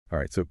All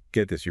right, so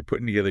get this. You're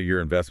putting together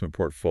your investment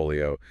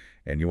portfolio,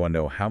 and you want to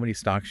know how many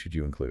stocks should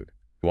you include.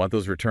 You want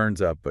those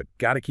returns up, but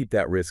got to keep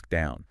that risk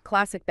down.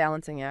 Classic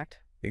balancing act.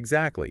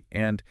 Exactly.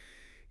 And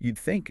you'd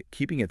think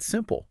keeping it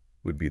simple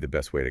would be the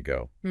best way to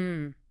go.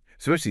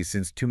 Especially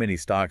since too many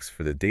stocks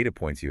for the data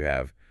points you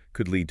have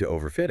could lead to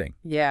overfitting.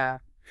 Yeah.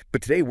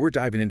 But today we're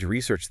diving into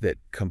research that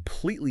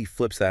completely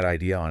flips that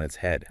idea on its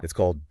head. It's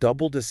called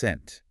double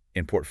descent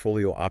in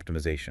portfolio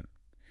optimization.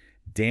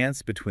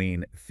 Dance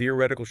between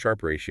theoretical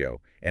Sharpe ratio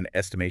and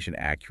estimation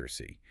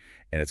accuracy.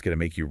 And it's going to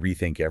make you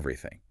rethink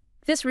everything.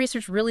 This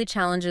research really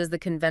challenges the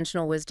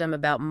conventional wisdom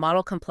about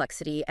model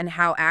complexity and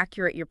how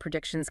accurate your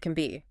predictions can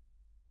be.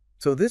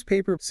 So this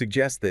paper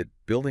suggests that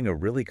building a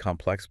really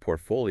complex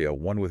portfolio,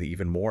 one with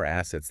even more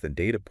assets than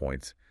data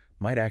points,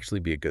 might actually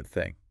be a good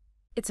thing.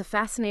 It's a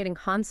fascinating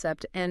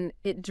concept, and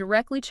it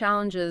directly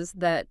challenges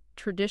that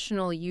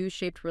traditional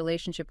U-shaped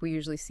relationship we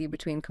usually see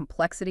between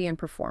complexity and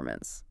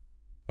performance.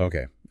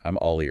 Okay, I'm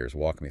all ears.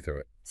 Walk me through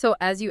it. So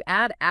as you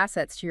add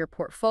assets to your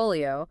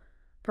portfolio,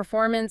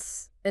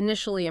 performance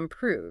initially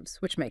improves,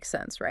 which makes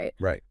sense, right?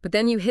 Right. But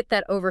then you hit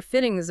that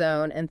overfitting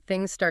zone and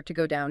things start to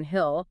go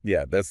downhill.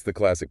 Yeah, that's the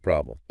classic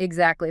problem.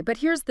 Exactly. But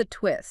here's the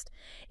twist.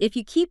 If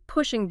you keep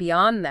pushing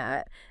beyond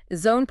that,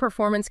 zone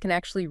performance can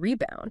actually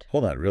rebound.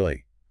 Hold on,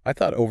 really? I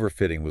thought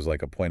overfitting was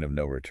like a point of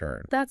no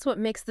return. That's what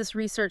makes this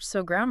research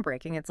so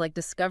groundbreaking. It's like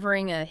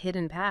discovering a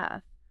hidden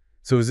path.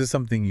 So is this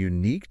something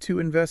unique to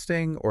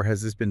investing, or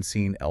has this been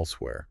seen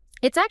elsewhere?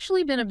 It's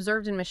actually been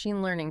observed in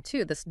machine learning,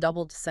 too. This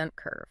double descent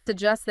curve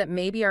suggests that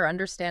maybe our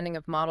understanding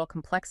of model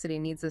complexity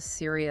needs a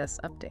serious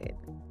update.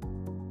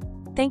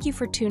 Thank you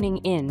for tuning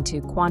in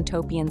to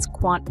Quantopian's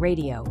Quant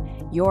Radio,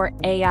 your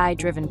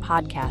AI-driven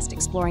podcast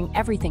exploring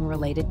everything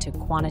related to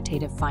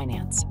quantitative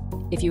finance.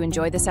 If you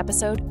enjoy this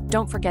episode,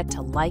 don't forget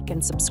to like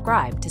and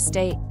subscribe to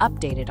stay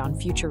updated on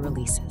future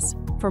releases.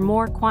 For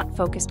more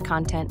quant-focused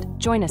content,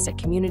 join us at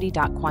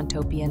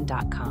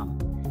community.quantopian.com.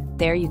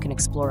 There you can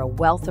explore a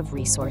wealth of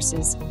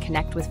resources,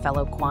 connect with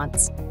fellow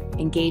quants,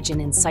 engage in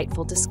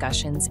insightful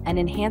discussions, and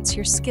enhance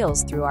your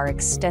skills through our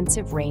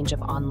extensive range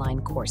of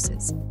online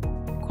courses.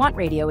 Quant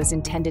Radio is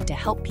intended to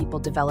help people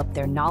develop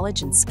their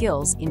knowledge and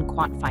skills in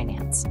quant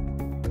finance.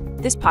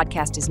 This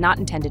podcast is not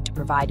intended to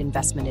provide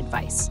investment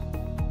advice.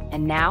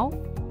 And now,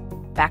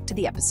 back to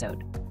the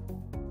episode.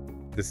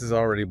 This is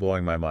already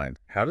blowing my mind.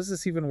 How does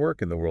this even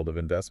work in the world of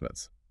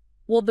investments?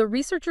 Well, the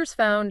researchers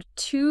found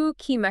two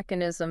key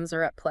mechanisms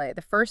are at play.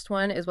 The first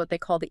one is what they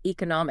call the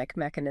economic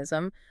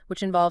mechanism,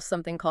 which involves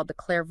something called the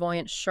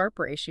clairvoyant Sharpe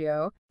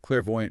ratio.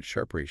 Clairvoyant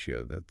Sharpe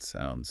ratio, that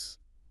sounds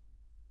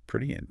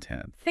pretty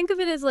intense. Think of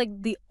it as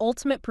like the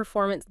ultimate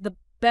performance, the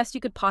best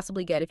you could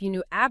possibly get if you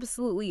knew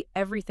absolutely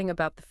everything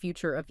about the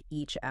future of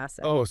each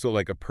asset. Oh, so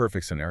like a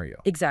perfect scenario.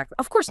 Exactly.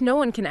 Of course, no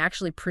one can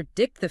actually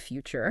predict the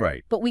future.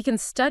 Right. But we can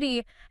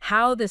study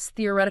how this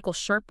theoretical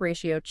Sharpe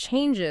ratio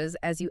changes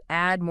as you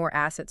add more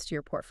assets to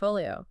your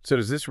portfolio. So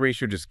does this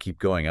ratio just keep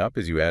going up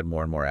as you add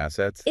more and more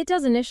assets? It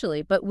does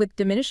initially, but with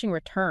diminishing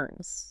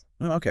returns.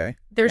 Oh, okay.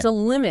 There's a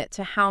limit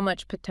to how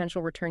much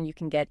potential return you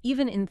can get,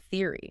 even in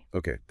theory.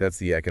 Okay, that's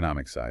the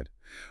economic side.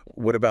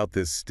 What about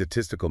this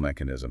statistical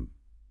mechanism?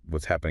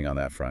 What's happening on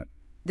that front?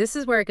 This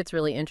is where it gets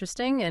really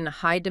interesting. In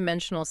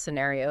high-dimensional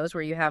scenarios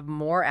where you have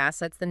more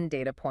assets than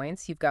data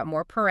points, you've got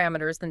more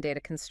parameters than data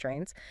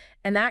constraints,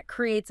 and that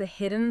creates a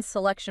hidden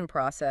selection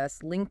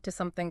process linked to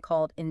something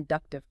called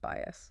inductive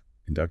bias.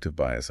 Inductive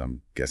bias,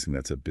 I'm guessing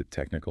that's a bit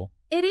technical.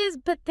 It is,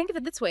 but think of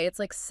it this way. It's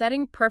like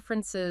setting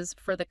preferences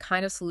for the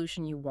kind of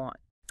solution you want.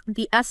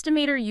 The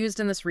estimator used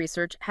in this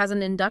research has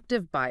an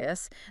inductive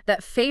bias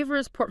that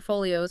favors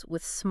portfolios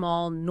with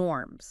small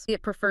norms.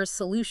 It prefers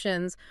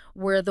solutions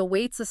where the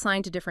weights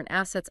assigned to different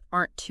assets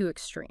aren't too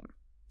extreme.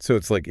 So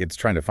it's like it's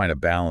trying to find a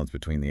balance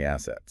between the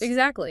assets.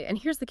 Exactly. And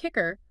here's the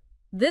kicker.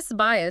 This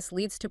bias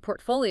leads to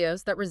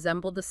portfolios that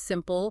resemble the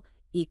simple,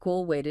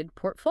 equal-weighted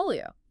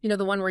portfolio. You know,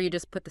 the one where you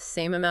just put the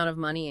same amount of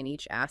money in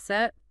each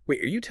asset?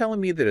 Wait, are you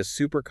telling me that a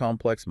super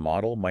complex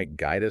model might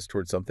guide us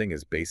towards something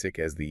as basic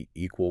as the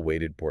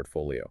equal-weighted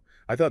portfolio?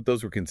 I thought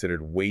those were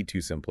considered way too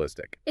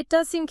simplistic. It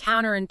does seem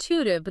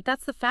counterintuitive, but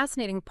that's the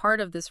fascinating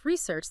part of this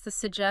research that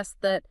suggests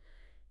that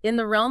in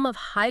the realm of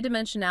high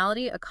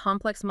dimensionality, a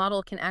complex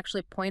model can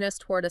actually point us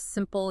toward a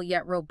simple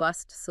yet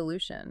robust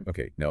solution.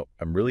 Okay, no,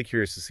 I'm really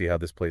curious to see how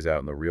this plays out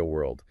in the real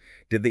world.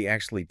 Did they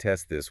actually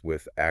test this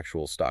with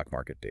actual stock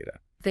market data?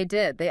 They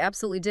did. They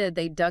absolutely did.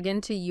 They dug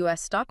into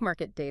U.S. stock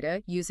market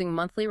data using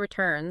monthly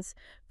returns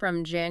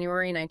from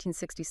January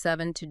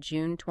 1967 to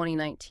June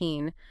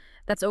 2019.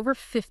 That's over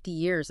 50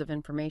 years of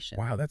information.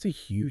 Wow, that's a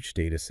huge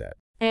data set.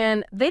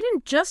 And they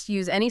didn't just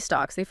use any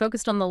stocks. They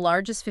focused on the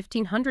largest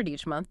 1,500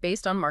 each month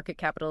based on market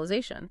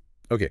capitalization.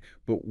 Okay,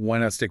 but why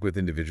not stick with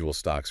individual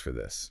stocks for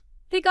this?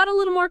 They got a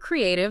little more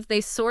creative.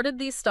 They sorted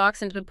these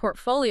stocks into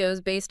portfolios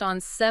based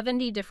on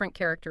 70 different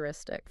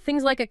characteristics.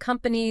 Things like a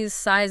company's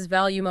size,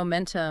 value,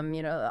 momentum,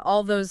 you know,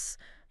 all those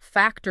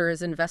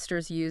factors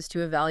investors use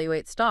to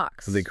evaluate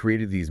stocks. So they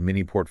created these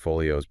mini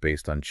portfolios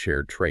based on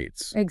shared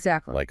traits.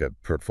 Exactly. Like a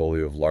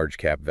portfolio of large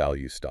cap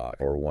value stock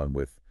or one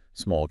with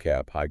small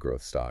cap, high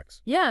growth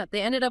stocks. Yeah,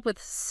 they ended up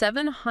with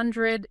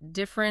 700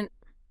 different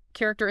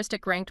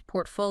characteristic ranked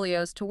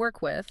portfolios to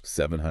work with.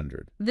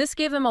 700. This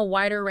gave them a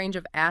wider range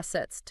of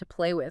assets to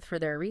play with for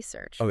their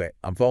research. Okay,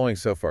 I'm following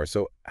so far.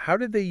 So how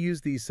did they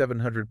use these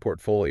 700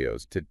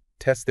 portfolios to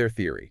test their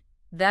theory?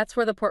 That's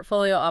where the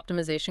portfolio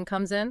optimization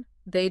comes in.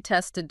 They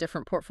tested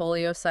different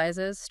portfolio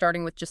sizes,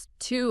 starting with just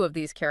 2 of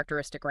these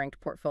characteristic ranked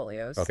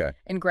portfolios, Okay.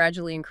 and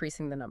gradually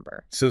increasing the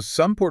number. So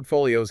some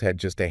portfolios had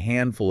just a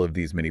handful of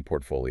these mini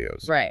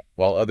portfolios, Right.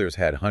 while others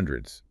had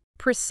hundreds.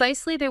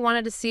 Precisely, they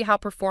wanted to see how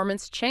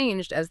performance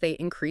changed as they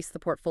increased the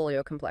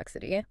portfolio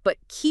complexity. But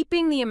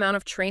keeping the amount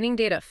of training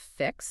data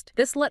fixed,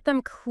 this let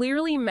them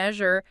clearly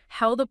measure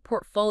how the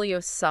portfolio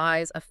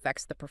size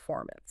affects the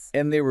performance.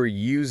 And they were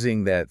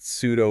using that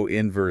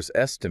pseudo-inverse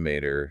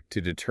estimator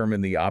to determine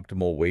the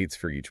optimal weights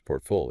for each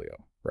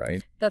portfolio,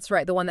 right? That's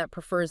right, the one that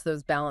prefers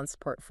those balanced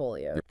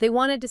portfolios. They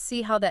wanted to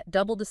see how that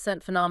double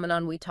descent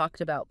phenomenon we talked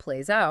about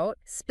plays out,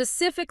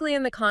 specifically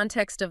in the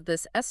context of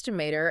this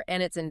estimator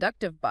and its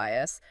inductive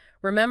bias.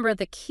 Remember,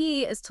 the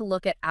key is to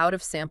look at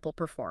out-of-sample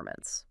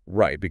performance.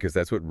 Right, because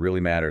that's what really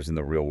matters in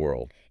the real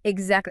world.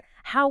 Exactly.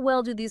 How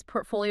well do these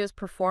portfolios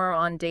perform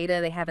on data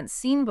they haven't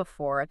seen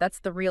before? That's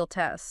the real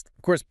test.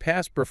 Of course,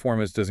 past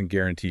performance doesn't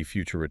guarantee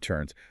future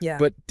returns. Yeah.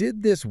 But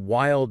did this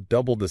wild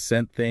double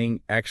descent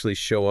thing actually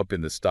show up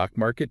in the stock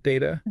market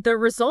data? The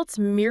results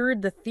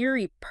mirrored the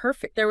theory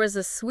perfect. There was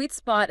a sweet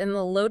spot in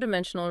the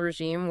low-dimensional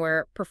regime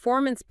where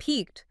performance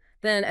peaked.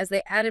 Then, as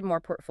they added more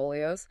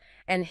portfolios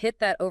and hit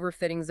that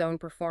overfitting zone,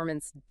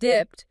 performance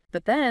dipped.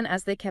 But then,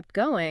 as they kept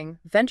going,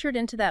 ventured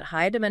into that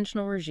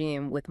high-dimensional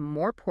regime with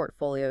more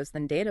portfolios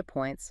than data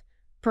points,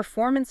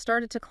 performance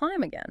started to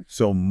climb again.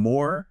 So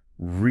more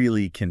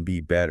really can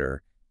be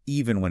better,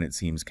 even when it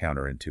seems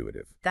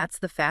counterintuitive. That's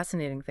the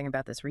fascinating thing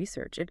about this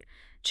research. It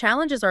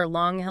challenges our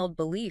long-held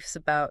beliefs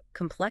about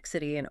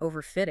complexity and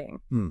overfitting.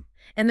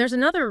 And there's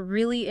another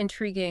really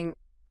intriguing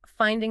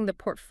finding: the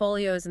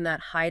portfolios in that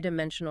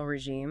high-dimensional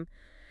regime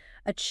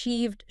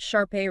achieved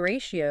Sharpe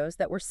ratios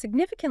that were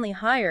significantly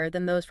higher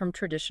than those from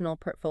traditional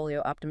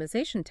portfolio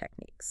optimization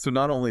techniques. So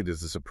not only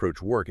does this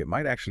approach work, it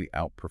might actually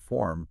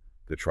outperform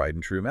the tried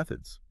and true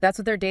methods. That's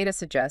what their data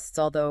suggests,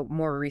 although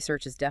more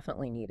research is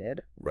definitely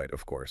needed. Right,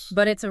 of course.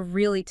 But it's a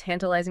really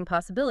tantalizing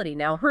possibility.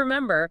 Now,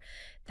 remember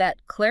that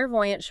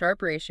clairvoyant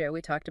Sharpe ratio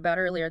we talked about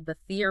earlier, the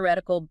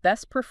theoretical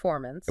best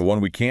performance. The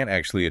one we can't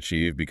actually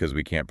achieve because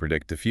we can't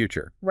predict the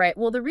future. Right.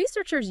 Well, the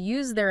researchers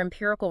use their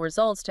empirical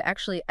results to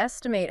actually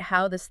estimate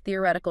how this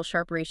theoretical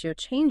Sharpe ratio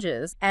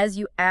changes as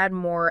you add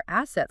more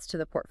assets to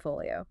the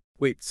portfolio.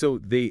 Wait, so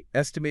they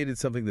estimated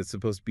something that's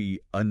supposed to be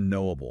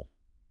unknowable.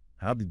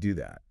 How'd they do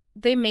that?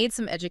 They made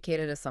some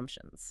educated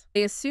assumptions.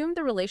 They assumed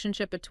the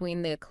relationship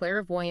between the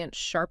clairvoyant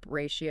Sharpe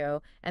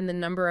ratio and the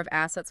number of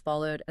assets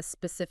followed a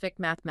specific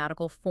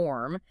mathematical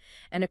form,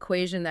 an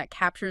equation that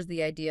captures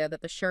the idea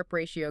that the Sharpe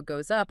ratio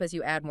goes up as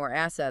you add more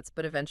assets,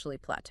 but eventually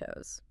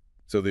plateaus.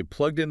 So they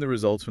plugged in the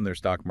results from their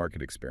stock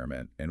market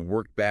experiment and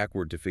worked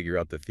backward to figure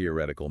out the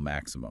theoretical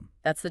maximum.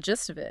 That's the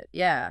gist of it,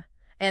 yeah.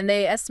 And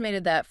they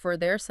estimated that for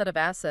their set of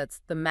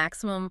assets, the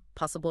maximum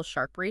possible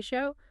Sharpe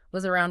ratio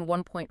was around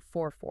 1.44.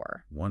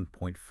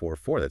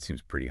 1.44, that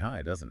seems pretty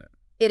high, doesn't it?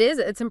 It is.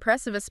 It's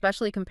impressive,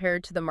 especially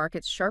compared to the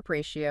market's Sharpe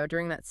ratio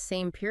during that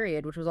same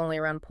period, which was only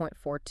around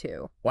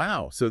 0.42.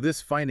 Wow, so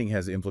this finding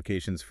has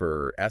implications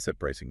for asset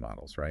pricing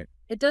models, right?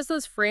 It does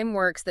those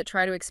frameworks that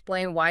try to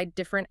explain why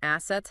different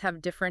assets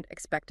have different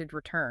expected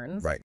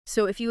returns. Right.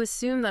 So if you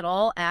assume that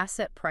all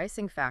asset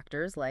pricing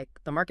factors, like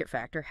the market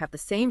factor, have the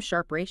same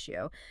Sharpe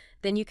ratio,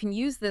 then you can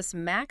use this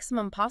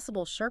maximum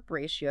possible Sharpe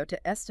ratio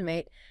to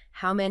estimate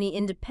how many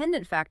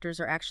independent factors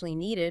are actually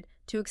needed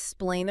to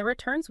explain the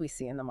returns we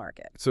see in the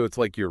market. So it's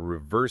like you're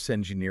reverse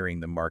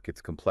engineering the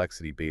market's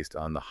complexity based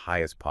on the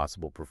highest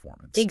possible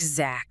performance.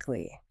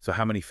 Exactly. So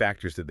how many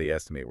factors did they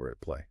estimate were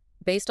at play?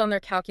 Based on their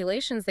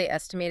calculations, they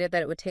estimated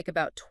that it would take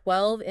about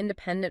 12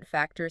 independent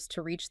factors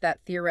to reach that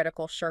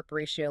theoretical Sharpe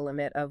ratio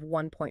limit of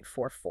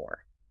 1.44.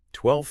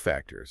 12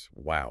 factors.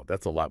 Wow,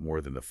 that's a lot more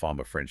than the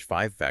Fama French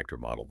 5-factor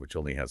model, which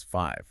only has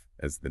 5,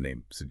 as the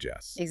name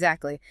suggests.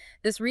 Exactly.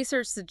 This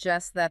research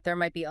suggests that there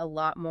might be a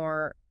lot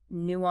more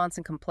nuance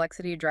and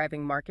complexity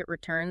driving market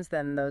returns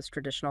than those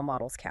traditional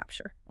models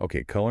capture.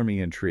 Okay, color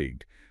me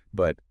intrigued.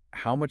 But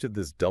how much of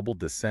this double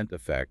descent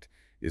effect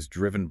is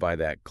driven by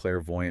that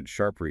clairvoyant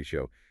Sharpe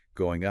ratio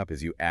going up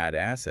as you add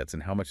assets,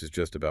 and how much is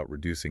just about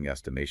reducing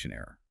estimation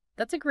error?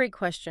 That's a great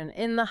question.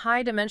 In the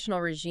high-dimensional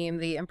regime,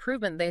 the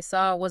improvement they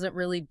saw wasn't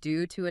really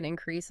due to an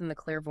increase in the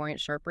clairvoyant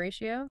Sharpe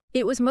ratio.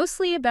 It was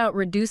mostly about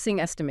reducing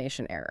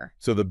estimation error.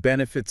 So the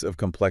benefits of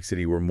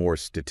complexity were more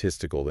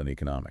statistical than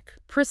economic.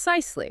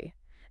 Precisely.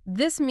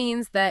 This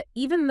means that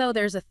even though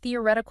there's a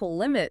theoretical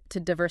limit to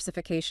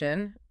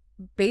diversification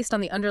based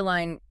on the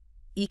underlying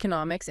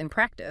economics in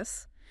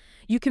practice,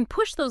 you can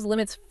push those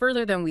limits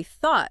further than we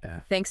thought,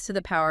 thanks to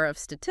the power of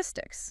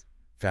statistics.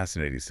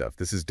 Fascinating stuff.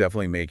 This is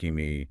definitely making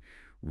me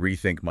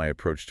rethink my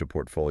approach to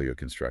portfolio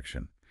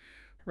construction.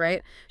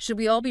 right? Should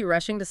we all be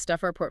rushing to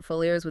stuff our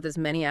portfolios with as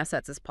many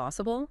assets as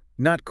possible?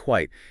 Not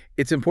quite.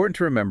 It's important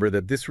to remember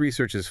that this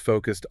research is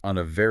focused on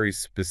a very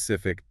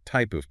specific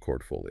type of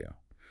portfolio,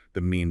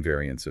 the mean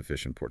variance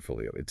efficient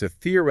portfolio. It's a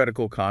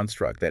theoretical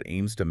construct that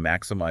aims to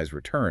maximize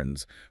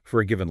returns for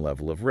a given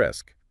level of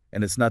risk.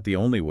 And it's not the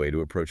only way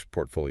to approach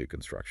portfolio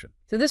construction.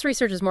 So this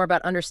research is more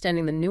about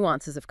understanding the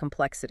nuances of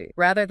complexity,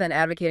 rather than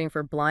advocating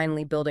for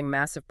blindly building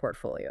massive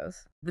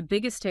portfolios. The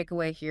biggest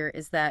takeaway here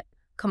is that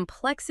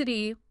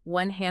complexity,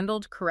 when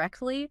handled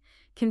correctly,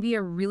 can be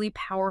a really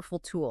powerful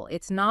tool.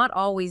 It's not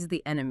always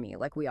the enemy,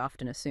 like we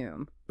often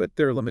assume. But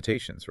there are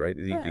limitations, right?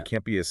 Yeah. It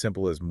can't be as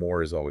simple as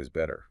more is always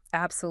better.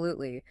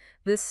 Absolutely.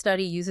 This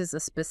study uses a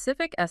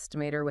specific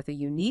estimator with a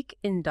unique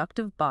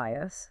inductive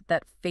bias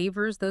that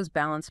favors those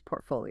balanced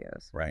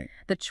portfolios. Right.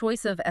 The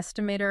choice of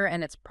estimator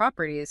and its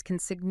properties can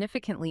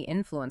significantly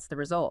influence the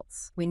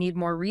results. We need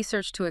more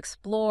research to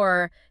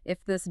explore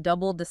if this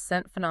double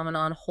descent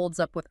phenomenon holds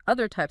up with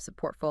other types of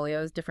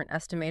portfolios, different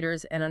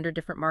estimators, and under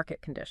different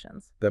market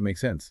conditions. That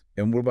makes sense.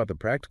 And what about the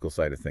practical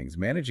side of things?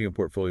 Managing a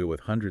portfolio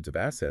with hundreds of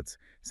assets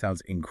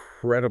sounds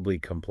incredibly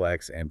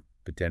complex and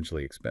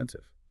potentially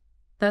expensive.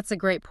 That's a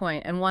great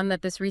point, and one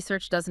that this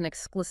research doesn't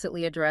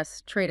explicitly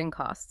address: trading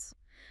costs,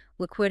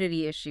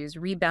 liquidity issues,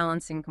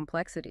 rebalancing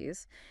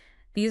complexities.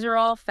 These are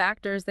all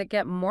factors that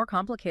get more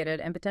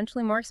complicated and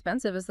potentially more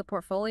expensive as the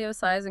portfolio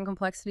size and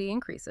complexity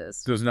increases.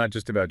 So it's not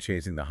just about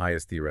chasing the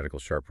highest theoretical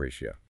Sharpe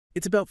ratio.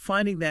 It's about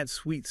finding that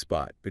sweet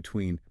spot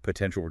between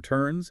potential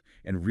returns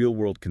and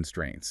real-world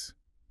constraints.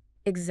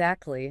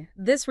 Exactly.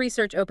 This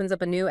research opens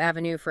up a new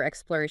avenue for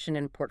exploration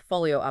in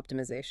portfolio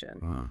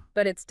optimization,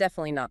 but it's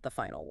definitely not the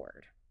final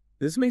word.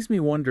 This makes me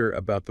wonder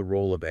about the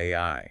role of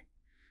AI.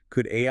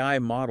 Could AI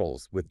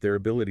models, with their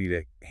ability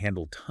to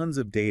handle tons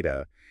of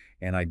data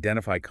and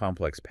identify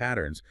complex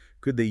patterns,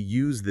 could they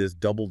use this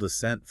double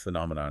descent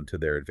phenomenon to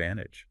their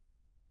advantage?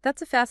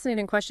 That's a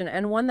fascinating question,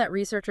 and one that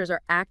researchers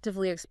are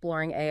actively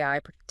exploring. AI,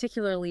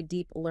 particularly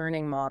deep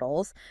learning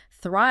models,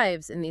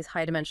 thrives in these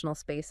high-dimensional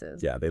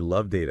spaces. Yeah, they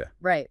love data.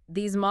 Right.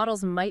 These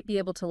models might be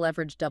able to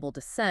leverage double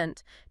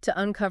descent to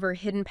uncover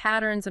hidden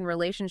patterns and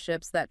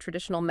relationships that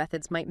traditional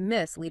methods might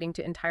miss, leading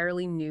to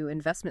entirely new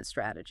investment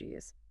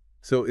strategies.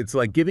 So it's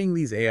like giving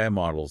these AI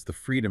models the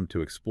freedom to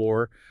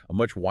explore a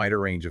much wider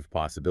range of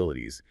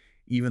possibilities,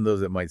 even those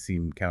that might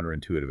seem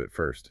counterintuitive at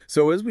first.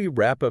 So as we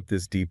wrap up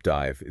this deep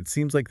dive, it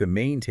seems like the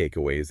main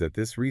takeaway is that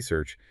this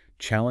research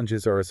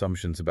challenges our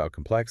assumptions about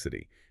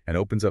complexity and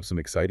opens up some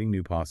exciting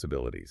new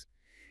possibilities.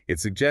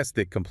 It suggests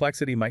that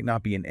complexity might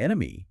not be an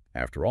enemy,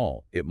 after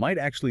all. It might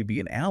actually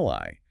be an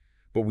ally,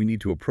 but we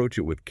need to approach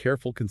it with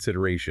careful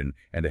consideration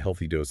and a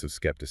healthy dose of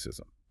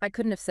skepticism. I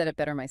couldn't have said it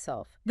better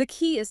myself. The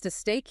key is to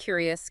stay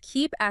curious,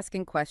 keep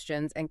asking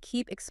questions, and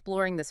keep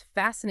exploring this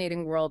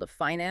fascinating world of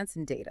finance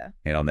and data.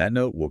 And on that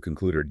note, we'll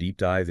conclude our deep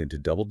dive into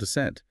double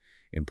descent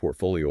in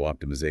portfolio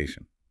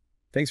optimization.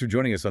 Thanks for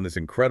joining us on this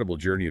incredible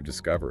journey of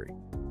discovery.